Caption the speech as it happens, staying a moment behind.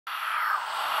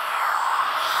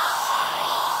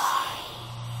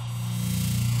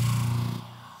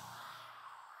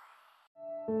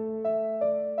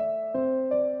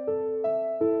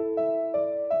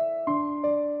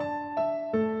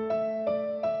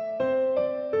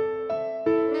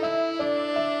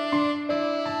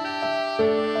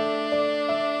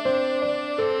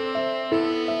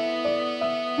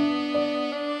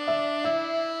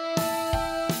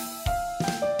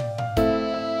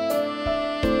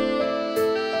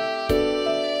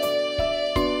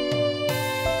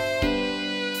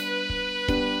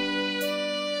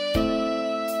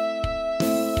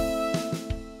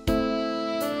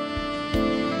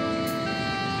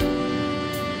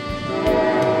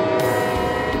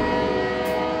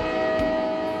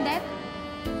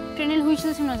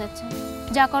শোনা যাচ্ছে।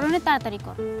 যা করণে তাড়াতাড়ি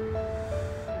কর।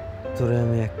 তোরে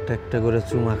আমি একটা একটা করে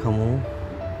চুমা খামু,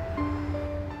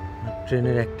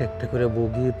 ট্রেনের একটা একটা করে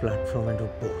বগি প্ল্যাটফর্মে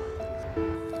ঢুকবো।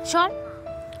 সর,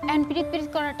 এন্ড পিরিত পিরিত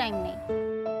করার টাইম নেই।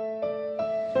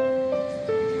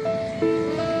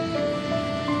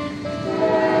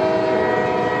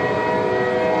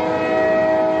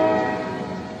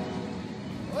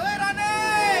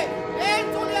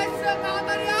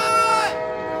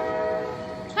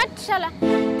 হাট শালা।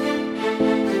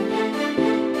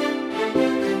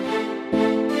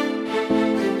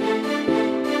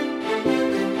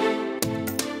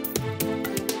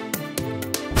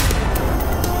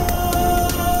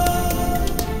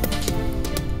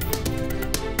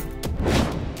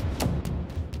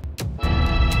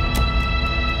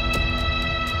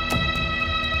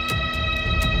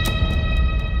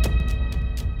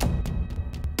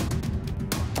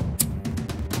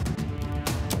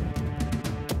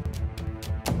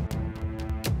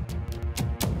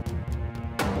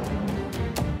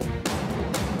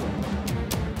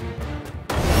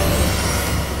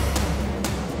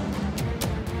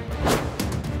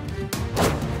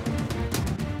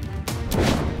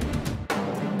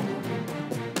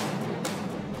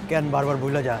 কেন বারবার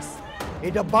ভুলে যাস?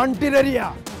 এটা বান্টির এরিয়া।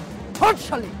 হট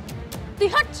শালি। তুই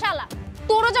হট শালা।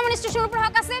 তোরও যেমন স্টেশনের উপর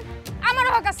হক আছে,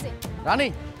 আমারও হক আছে। রানী,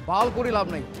 বাল করে লাভ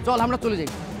নাই, চল আমরা চলে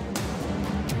যাই।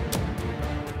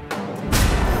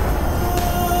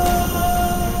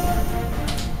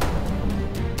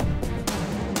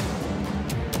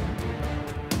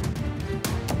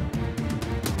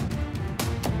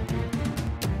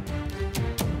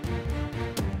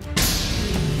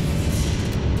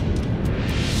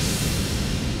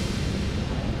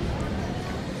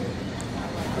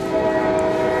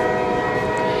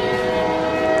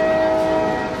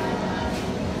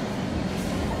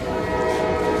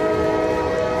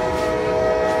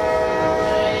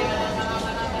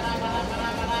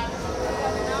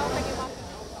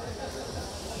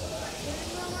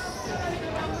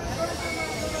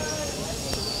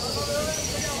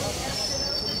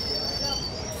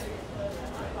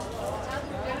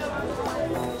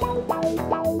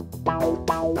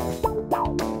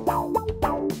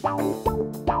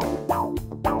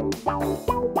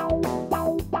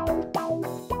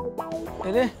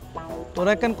 এরে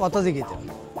তোরা কেন কথা জিগেছে?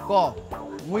 ক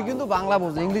মুই কিন্তু বাংলা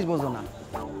বোঝো, ইংলিশ বোঝো না।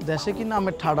 দেশে কি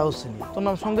নামের ঠাডা হচ্ছেনি, তোর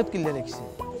নাম সঙ্গীত কিনলে রেখছি।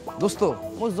 দোস্ত,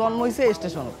 মোর জন্ম হয়েছে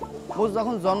স্টেশনে। মোর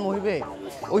যখন জন্ম হইবে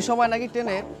ওই সময় নাকি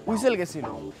ট্রেনে হুইসেল গেছিল,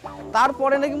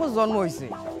 তারপরে নাকি মোর জন্ম হয়েছে।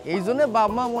 এই জন্য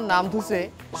বাবা মা মোর নাম ধুছে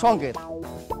সংকেত।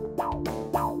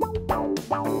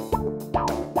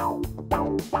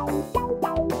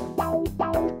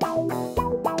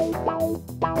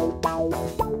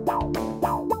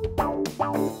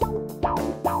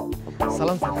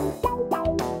 সালাম স্যার।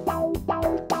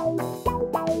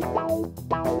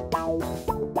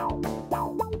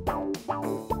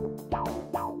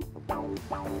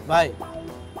 ভাই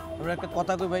আমরা একটা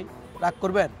কথা কই ভাই, রাগ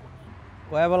করবেন?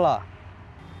 কয়া বলা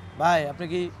ভাই, আপনি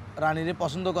কি রানীরে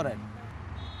পছন্দ করেন?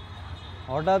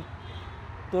 হঠাৎ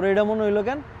তোর এটা মনে হইল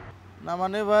কেন? না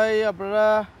মানে ভাই, আপনারা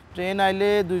ট্রেন আইলে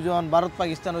দুইজন ভারত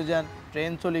পাকিস্তান হয়ে যান,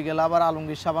 ট্রেন চলে গেলে আবার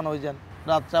আলমগীর সাবান হয়ে যান,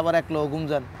 রাত্রে আবার একলো ঘুম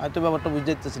যান। হয়তো ব্যাপারটা বুঝতে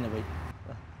যাইতেছি না ভাই।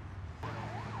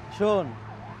 শোন,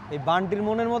 এই বান্টির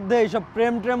মনের মধ্যে এইসব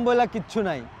প্রেম ট্রেম বইলা কিচ্ছু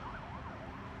নাই।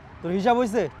 তোর হিসাব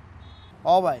হইছে?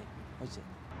 ও ভাই হইছে।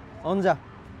 অন যা,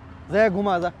 যা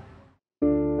ঘুমা যা।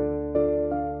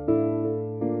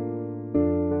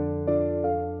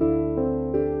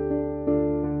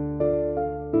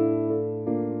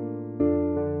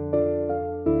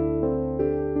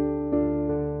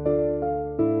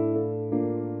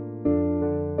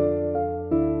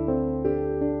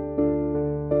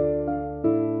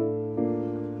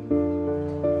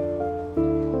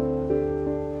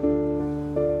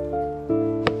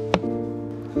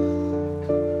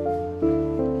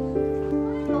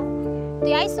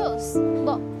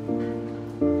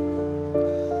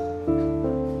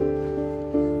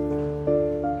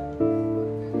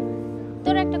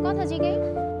 তোর একটা কথা জিজ্ঞাই,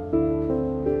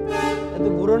 এত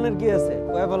ঘুরনের কি আছে?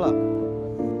 কয় বলা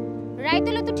রাইত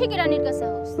হলে তো ঠিকই রানীর কাছে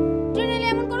হোস, ট্রেনে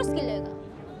এমন করস কি লাগা?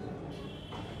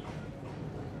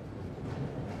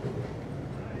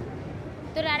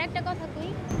 তোর আর একটা কথা কই।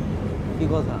 কি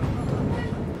কথা?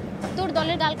 তোর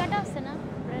দলের গাল কাটা আছে না,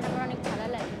 আমার অনেক ভালো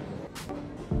লাগে।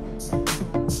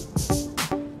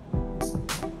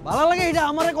 ভালো লাগে এটা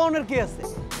আমারে কোনের কি আছে?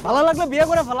 ভালো লাগলে বিয়ে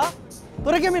করে ফেলা।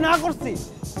 তোরে কি আমি না করছি?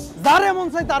 যারে মন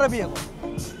চাই তারে বিয়ে কর।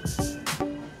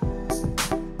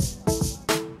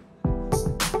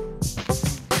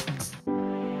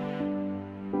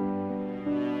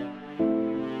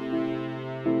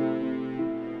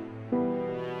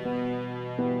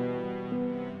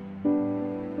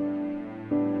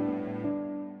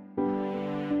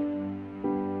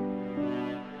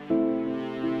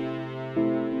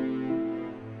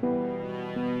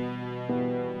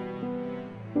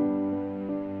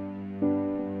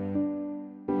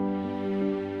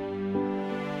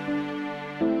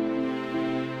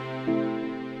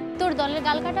 তোর দলের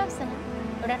গাল কাটা আছে না,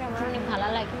 ওটা আমার অনেক ভালো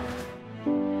লাগে।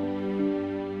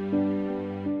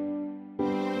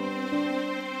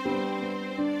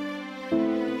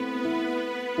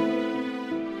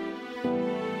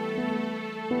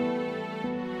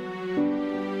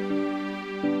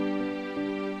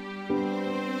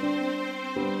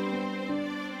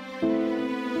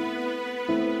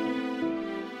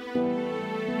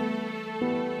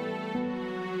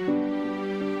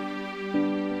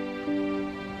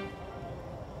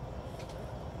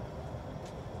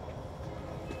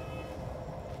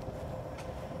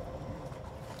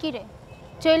 কি রে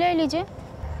চলে এলি যে?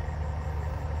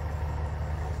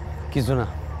 কিছু না,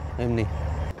 এমনি।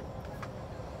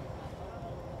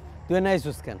 তুই না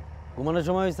আইসুস কেন? ঘুমানোর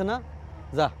সময় হয়েছে না?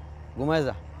 যা ঘুমায়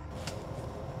যা।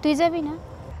 তুই যাবি না?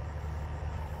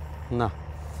 না।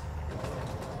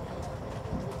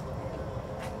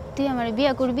 তুই আমার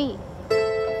বিয়ে করবি?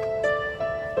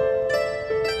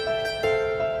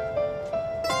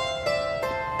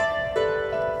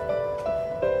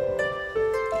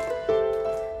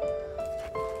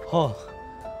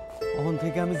 ওখান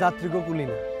থেকে আমি যাত্রীকে কুলি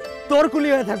না, তোর কুলি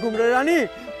হয়ে থাকুম রে রানী,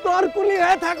 তোর কুলি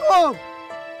হয়ে থাকুম।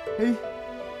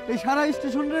 এই সারা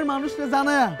স্টেশনের মানুষকে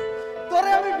জানায়া তোরে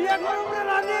আমি বিয়ে করব রে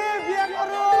রানী, বিয়ে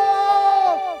করব।